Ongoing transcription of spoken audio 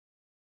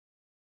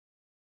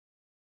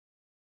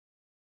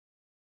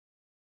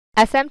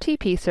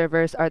SMTP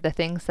servers are the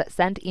things that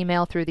send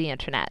email through the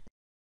internet.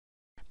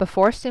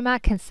 Before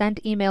Sumac can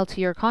send email to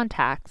your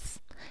contacts,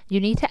 you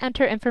need to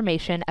enter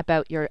information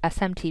about your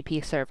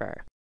SMTP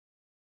server.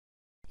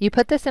 You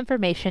put this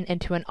information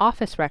into an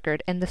office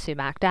record in the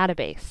Sumac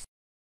database.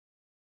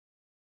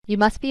 You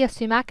must be a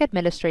Sumac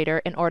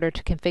administrator in order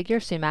to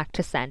configure Sumac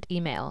to send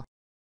email.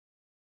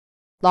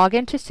 Log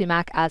into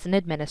Sumac as an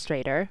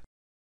administrator.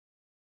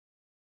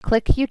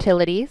 Click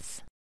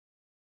Utilities,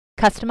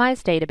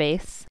 Customize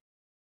Database,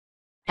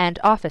 and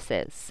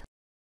Offices.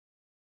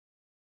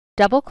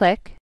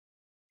 Double-click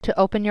to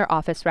open your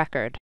Office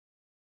record.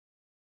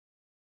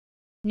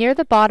 Near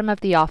the bottom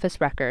of the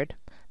Office record,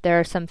 there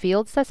are some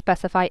fields that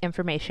specify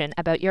information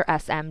about your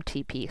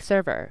SMTP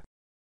server.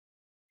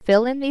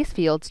 Fill in these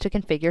fields to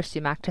configure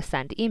Sumac to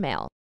send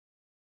email.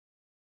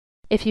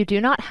 If you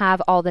do not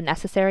have all the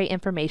necessary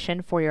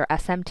information for your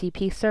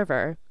SMTP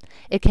server,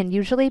 it can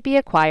usually be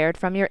acquired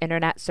from your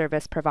internet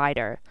service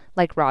provider,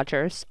 like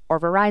Rogers or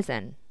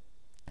Verizon.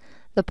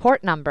 The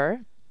port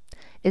number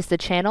is the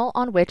channel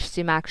on which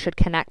Sumac should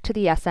connect to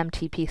the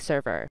SMTP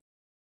server.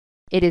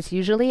 It is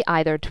usually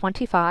either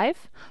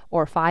 25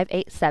 or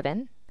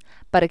 587,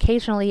 but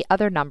occasionally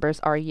other numbers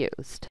are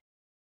used.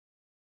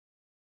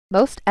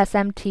 Most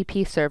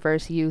SMTP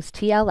servers use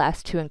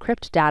TLS to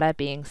encrypt data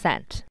being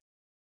sent.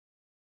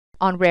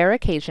 On rare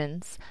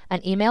occasions,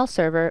 an email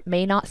server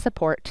may not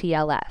support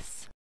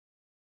TLS.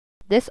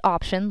 This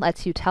option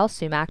lets you tell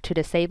Sumac to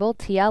disable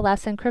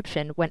TLS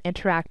encryption when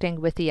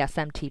interacting with the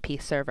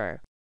SMTP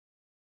server.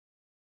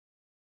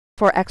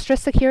 For extra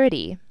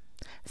security,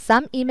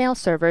 some email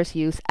servers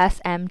use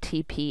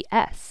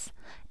SMTPS,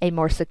 a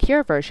more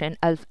secure version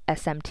of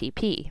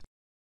SMTP.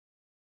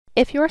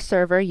 If your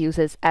server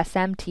uses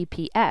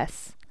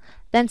SMTPS,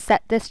 then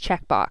set this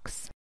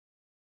checkbox.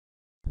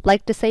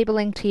 Like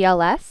disabling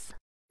TLS,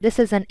 this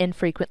is an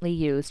infrequently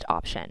used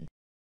option.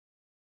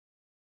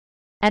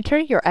 Enter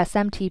your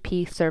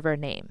SMTP server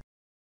name.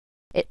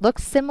 It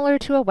looks similar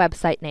to a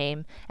website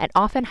name and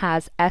often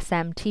has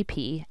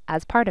SMTP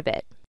as part of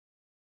it.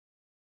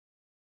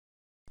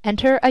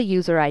 Enter a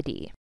user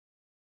ID.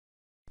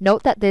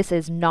 Note that this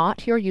is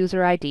not your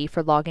user ID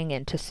for logging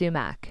into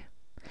Sumac.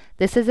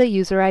 This is a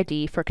user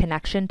ID for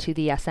connection to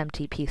the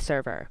SMTP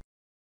server.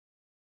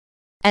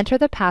 Enter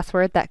the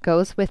password that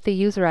goes with the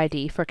user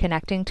ID for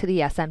connecting to the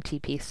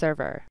SMTP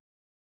server.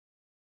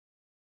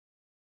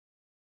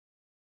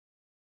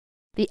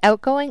 The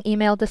outgoing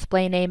email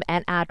display name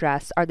and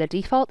address are the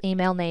default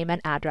email name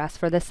and address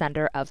for the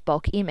sender of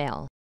bulk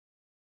email.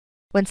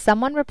 When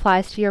someone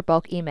replies to your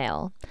bulk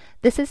email,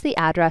 this is the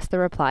address the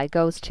reply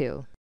goes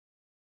to.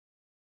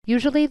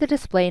 Usually the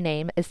display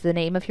name is the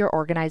name of your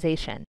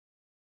organization.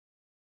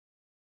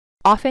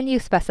 Often you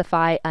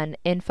specify an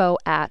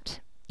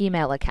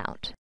info@email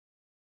account.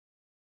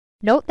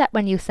 Note that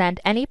when you send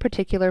any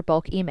particular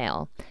bulk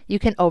email, you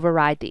can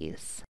override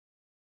these.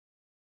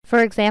 For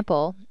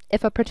example,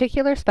 if a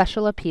particular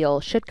special appeal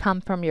should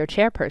come from your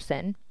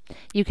chairperson,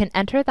 you can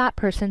enter that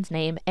person's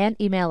name and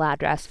email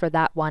address for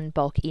that one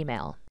bulk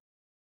email.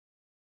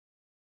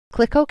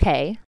 Click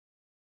OK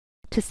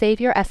to save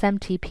your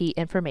SMTP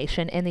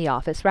information in the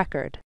Office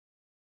record.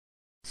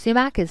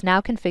 Sumac is now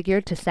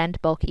configured to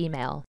send bulk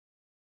email.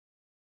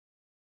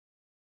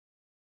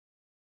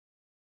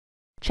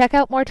 Check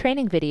out more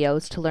training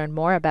videos to learn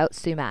more about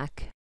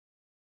Sumac.